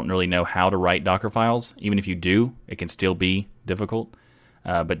 especially if you don't really know how to write Docker files. Even if you do, it can still be difficult.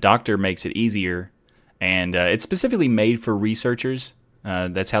 But Doctor makes it easier, and it's specifically made for researchers.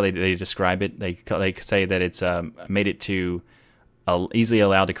 That's how they describe it. They say that it's made it to easily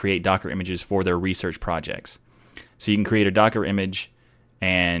allowed to create Docker images for their research projects. So you can create a Docker image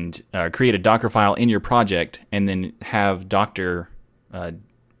and create a Docker file in your project, and then have Doctor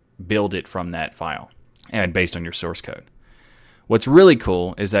build it from that file, and based on your source code. What's really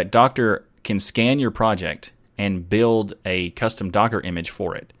cool is that Doctor can scan your project and build a custom Docker image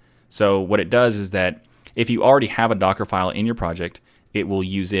for it. So what it does is that if you already have a Docker file in your project, it will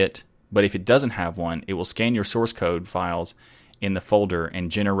use it. But if it doesn't have one, it will scan your source code files in the folder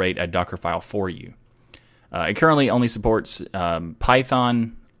and generate a Docker file for you. It currently only supports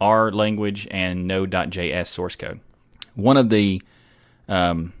Python, R language, and Node.js source code. One of the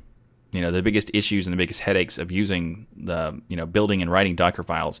the biggest issues and the biggest headaches of using the building and writing Docker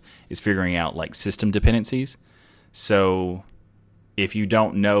files is figuring out like system dependencies. So if you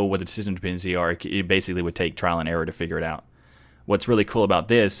don't know what the system dependencies are, it basically would take trial and error to figure it out. What's really cool about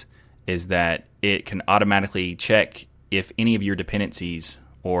this is that it can automatically check if any of your dependencies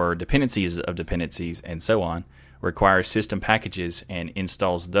or dependencies of dependencies and so on require system packages, and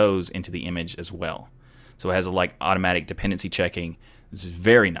installs those into the image as well. So it has a automatic dependency checking. This is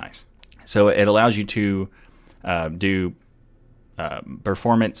very nice. So it allows you to do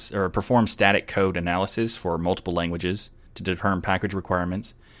perform static code analysis for multiple languages to determine package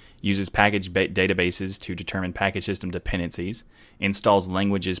requirements, uses package databases to determine package system dependencies, installs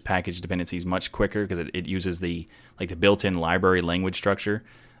languages package dependencies much quicker because it uses the built-in library language structure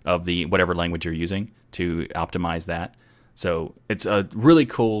of the whatever language you're using to optimize that. So it's a really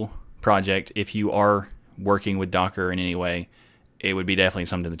cool project. If you are working with Docker in any way, it would be definitely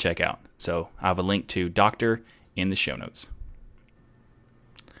something to check out. So I have a link to Doctor in the show notes.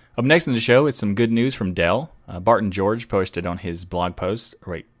 Up next in the show is some good news from Dell. Barton George posted on his blog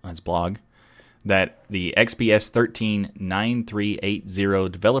that the XPS 13 9380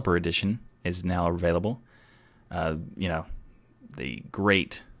 Developer Edition is now available. The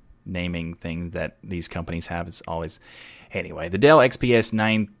great naming thing that these companies have is always... Anyway, the Dell XPS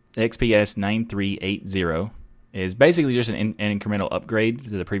 9380 is basically just an incremental upgrade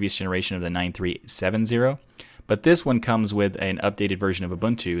to the previous generation of the 9370. But this one comes with an updated version of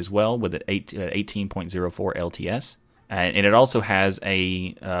Ubuntu as well, with an 18.04 LTS. And it also has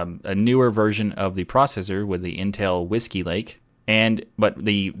a newer version of the processor with the Intel Whiskey Lake. But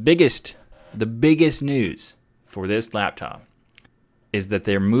the biggest news for this laptop is that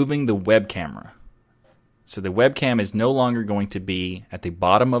they're moving the web camera. So the webcam is no longer going to be at the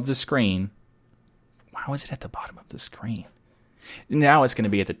bottom of the screen. Why is it at the bottom of the screen? Now it's going to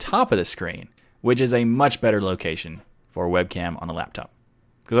be at the top of the screen, which is a much better location for a webcam on a laptop.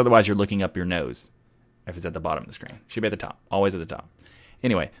 Because otherwise you're looking up your nose if it's at the bottom of the screen. It should be at the top, always at the top.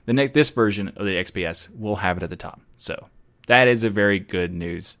 Anyway, this version of the XPS will have it at the top. So that is a very good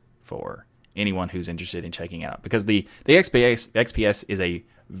news for anyone who's interested in checking it out, because the XPS is a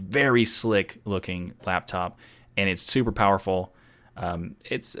very slick looking laptop, and it's super powerful.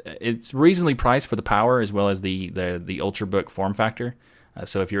 It's reasonably priced for the power as well as the Ultrabook form factor.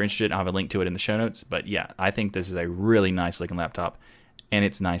 So if you're interested, I'll have a link to it in the show notes. But yeah, I think this is a really nice looking laptop, and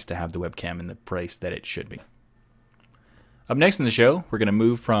it's nice to have the webcam in the place that it should be. Up next in the show, we're going to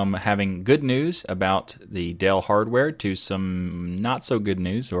move from having good news about the Dell hardware to some not so good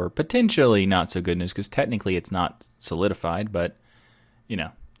news, or potentially not so good news, because technically it's not solidified, but you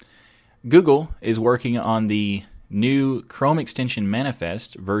know. Google is working on the new Chrome extension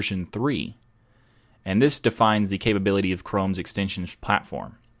manifest version 3, and this defines the capability of Chrome's extensions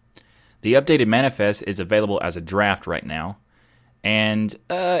platform. The updated manifest is available as a draft right now, and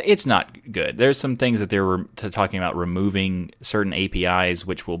it's not good. There's some things that they're talking about removing certain APIs,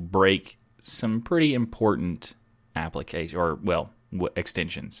 which will break some pretty important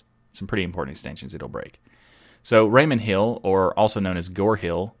extensions. Some pretty important extensions it'll break. So Raymond Hill, or also known as Gore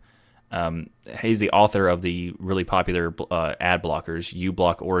Hill, he's the author of the really popular ad blockers,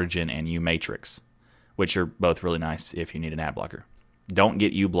 uBlock Origin and uMatrix, which are both really nice if you need an ad blocker. Don't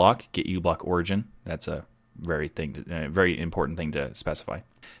get uBlock, get uBlock Origin. That's a very important thing to specify.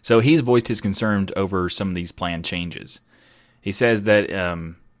 So he's voiced his concern over some of these planned changes. He says that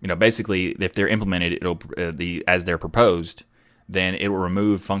basically if they're implemented, as they're proposed, then it will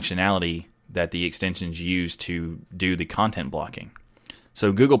remove functionality that the extensions use to do the content blocking.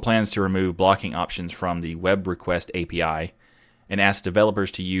 So Google plans to remove blocking options from the Web Request API and ask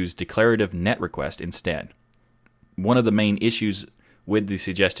developers to use declarative net request instead. One of the main issues with the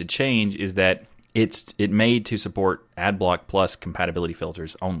suggested change is that it made to support AdBlock Plus compatibility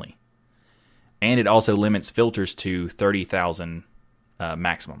filters only. And it also limits filters to 30,000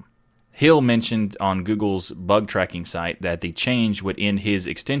 maximum. Hill mentioned on Google's bug tracking site that the change would end his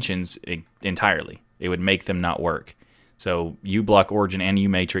extensions entirely. It would make them not work. So uBlock Origin and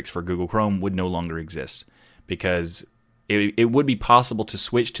uMatrix for Google Chrome would no longer exist, because it would be possible to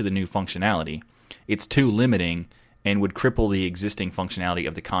switch to the new functionality. It's too limiting and would cripple the existing functionality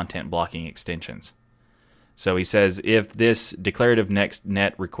of the content blocking extensions. So he says if this declarative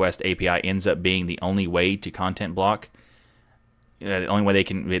net request API ends up being the only way to content block, the only way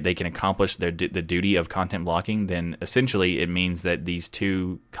they can accomplish the duty of content blocking, then essentially it means that these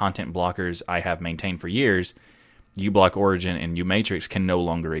two content blockers I have maintained for years, uBlock Origin and uMatrix, can no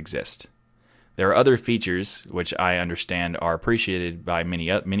longer exist. There are other features which I understand are appreciated by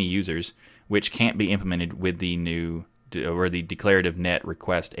many users, which can't be implemented with the new or the declarative net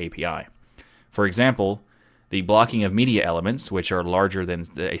request API. For example, the blocking of media elements, which are larger than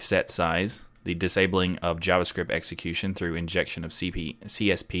a set size, the disabling of JavaScript execution through injection of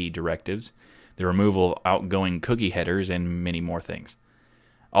CSP directives, the removal of outgoing cookie headers, and many more things.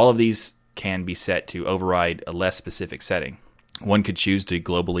 All of these can be set to override a less specific setting. One could choose to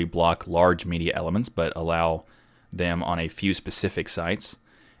globally block large media elements, but allow them on a few specific sites,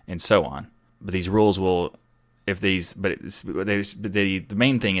 and so on. But these rules will, the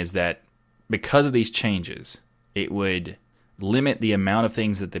main thing is that because of these changes, it would limit the amount of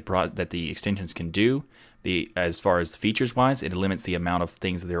things that the extensions can do. As far as features wise, it limits the amount of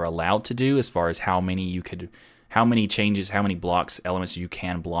things that they're allowed to do, as far as how many changes, how many blocks, elements you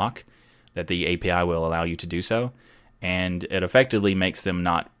can block, that the API will allow you to do so, and it effectively makes them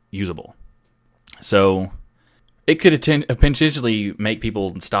not usable. So it could potentially make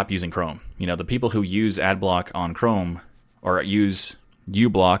people stop using Chrome. The people who use AdBlock on Chrome, or use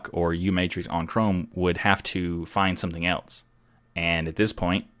uBlock or uMatrix on Chrome, would have to find something else. And at this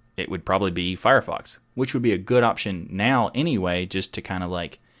point, it would probably be Firefox, which would be a good option now anyway, just to kind of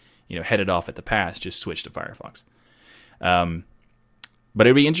head it off at the pass, just switch to Firefox. But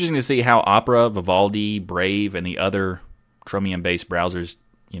it'd be interesting to see how Opera, Vivaldi, Brave, and the other Chromium-based browsers,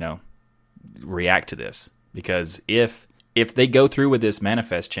 react to this. Because if they go through with this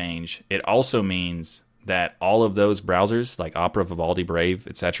manifest change, it also means that all of those browsers, like Opera, Vivaldi, Brave,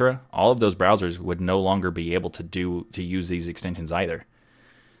 etc., all of those browsers would no longer be able to use these extensions either.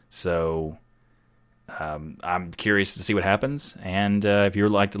 So I'm curious to see what happens. And if you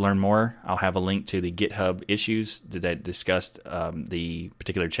would like to learn more, I'll have a link to the GitHub issues that discussed the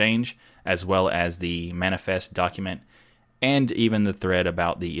particular change, as well as the manifest document, and even the thread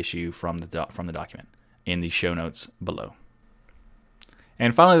about the issue from the document in the show notes below.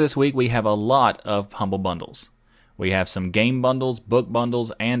 And finally this week, we have a lot of Humble bundles. We have some game bundles, book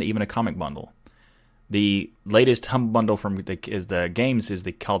bundles, and even a comic bundle. The latest Humble bundle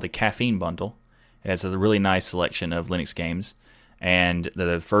called the Caffeine Bundle, It has a really nice selection of Linux games. And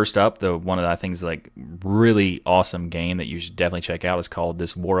the first up, one of the things like really awesome game that you should definitely check out is called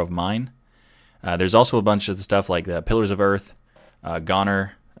This War of Mine. There's also a bunch of stuff like the Pillars of Earth,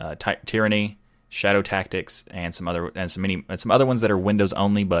 Goner, Tyranny, Shadow Tactics, and some other ones that are Windows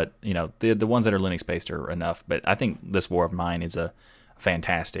only. But the ones that are Linux based are enough. But I think This War of Mine is a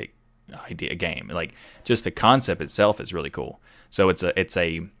fantastic idea game. Like just the concept itself is really cool. So it's a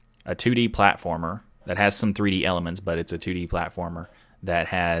 2D platformer that has some 3D elements, but it's a 2D platformer that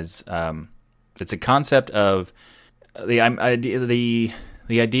has it's a concept of the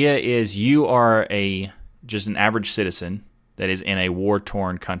idea is you are just an average citizen that is in a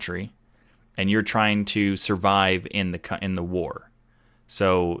war-torn country, and you're trying to survive in the war.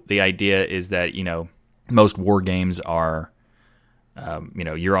 So the idea is that most war games are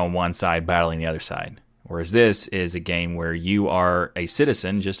you're on one side battling the other side. Whereas this is a game where you are a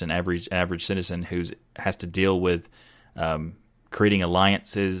citizen, just an average citizen who has to deal with creating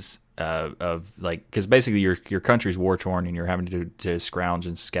alliances because basically your country's war torn and you're having to scrounge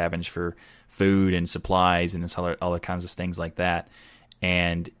and scavenge for food and supplies and all kinds of things like that.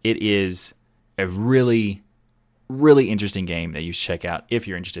 And it is a really, really interesting game that you should check out if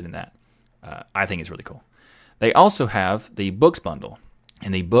you're interested in that. I think it's really cool. They also have the Books Bundle.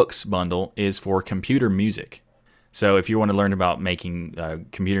 And the Books Bundle is for computer music. So if you want to learn about making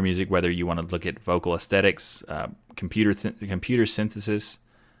computer music, whether you want to look at vocal aesthetics, computer synthesis,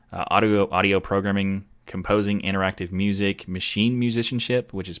 audio programming, composing interactive music, machine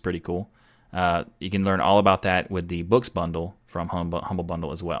musicianship, which is pretty cool, you can learn all about that with the Books Bundle from Humble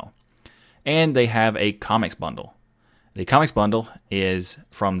Bundle as well. And they have a Comics Bundle. The Comics Bundle is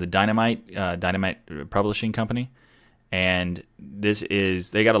from the Dynamite Publishing Company. And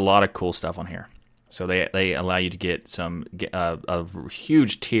they got a lot of cool stuff on here. So they allow you to get a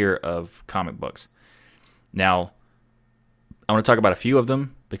huge tier of comic books. Now, I want to talk about a few of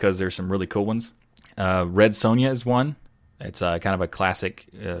them because there's some really cool ones. Red Sonja is one. It's kind of a classic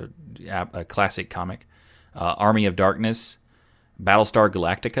comic. Army of Darkness, Battlestar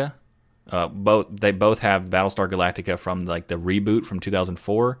Galactica. They both have Battlestar Galactica from like the reboot from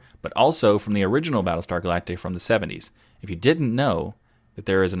 2004, but also from the original Battlestar Galactica from the 70s. If you didn't know that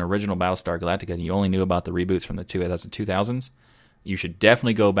there is an original Battlestar Galactica and you only knew about the reboots from the 2000s, you should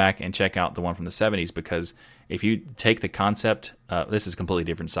definitely go back and check out the one from the 70s, because if you take the concept, this is a completely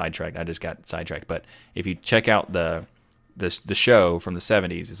different sidetrack. I just got sidetracked, but if you check out the show from the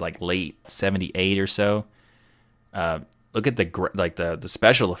 70s, it's like late 78 or so. Look at the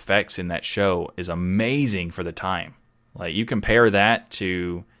special effects in that show is amazing for the time. Like you compare that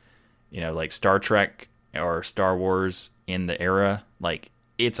to, like Star Trek or Star Wars in the era, like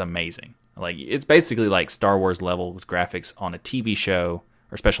it's amazing. Like it's basically like Star Wars level with graphics on a TV show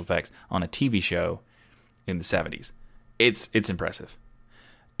or special effects on a TV show in the 70s. It's impressive.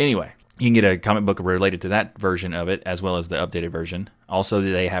 Anyway, you can get a comic book related to that version of it as well as the updated version. Also,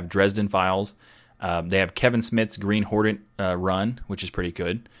 they have Dresden Files. They have Kevin Smith's Green Hornet run, which is pretty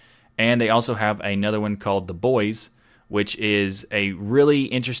good. And they also have another one called The Boys, which is a really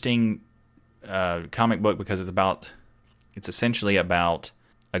interesting comic book because it's essentially about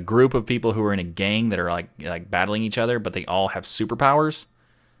a group of people who are in a gang that are like battling each other, but they all have superpowers.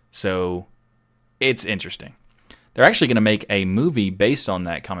 So it's interesting. They're actually going to make a movie based on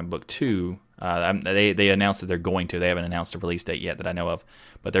that comic book too. They announced that they're going to. They haven't announced a release date yet that I know of,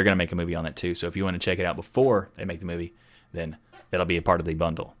 but they're going to make a movie on that too. So if you want to check it out before they make the movie, then that'll be a part of the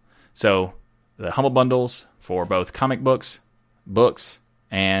bundle. So the Humble Bundles for both comic books,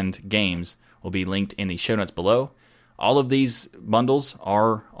 and games will be linked in the show notes below. All of these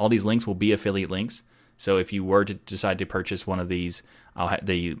all these links will be affiliate links. So if you were to decide to purchase one of these,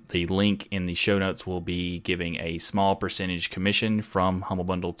 the link in the show notes will be giving a small percentage commission from Humble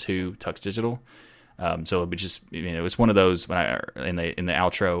Bundle to Tux Digital. So it'll be just, it's one of those. When in the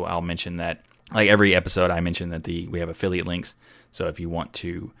outro, I'll mention that, like every episode, I mention that we have affiliate links. So if you want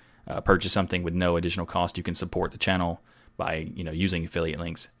to purchase something with no additional cost, you can support the channel by using affiliate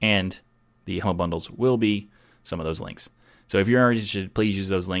links, and the Humble Bundles will be some of those links. So if you're interested, please use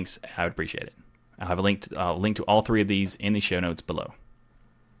those links. I would appreciate it. I'll have a link to all three of these in the show notes below.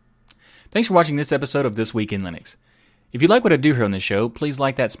 Thanks for watching this episode of This Week in Linux. If you like what I do here on this show, please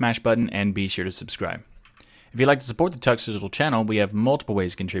like that smash button and be sure to subscribe. If you'd like to support the Tux Digital channel, we have multiple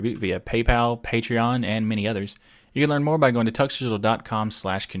ways to contribute via PayPal, Patreon, and many others. You can learn more by going to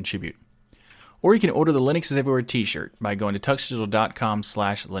tuxdigital.com/contribute. Or you can order the Linux is Everywhere t-shirt by going to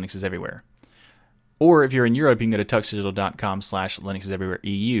tuxdigital.com/LinuxIsEverywhere. Or if you're in Europe, you can go to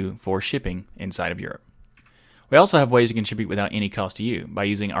tuxdigital.com/LinuxIsEverywhere.eu for shipping inside of Europe. We also have ways to contribute without any cost to you by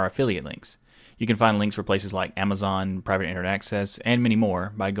using our affiliate links. You can find links for places like Amazon, private internet access, and many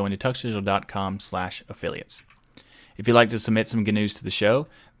more by going to tuxdigital.com/affiliates. If you'd like to submit some good news to the show,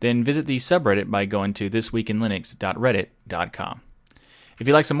 then visit the subreddit by going to thisweekinlinux.reddit.com. If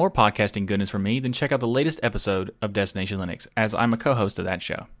you'd like some more podcasting goodness from me, then check out the latest episode of Destination Linux, as I'm a co-host of that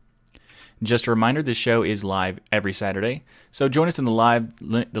show. Just a reminder, this show is live every Saturday, so join us in the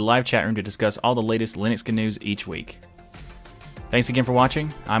live chat room to discuss all the latest Linux good news each week. Thanks again for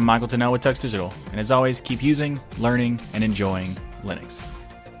watching. I'm Michael Tunnell with Tux Digital, and as always, keep using, learning, and enjoying Linux.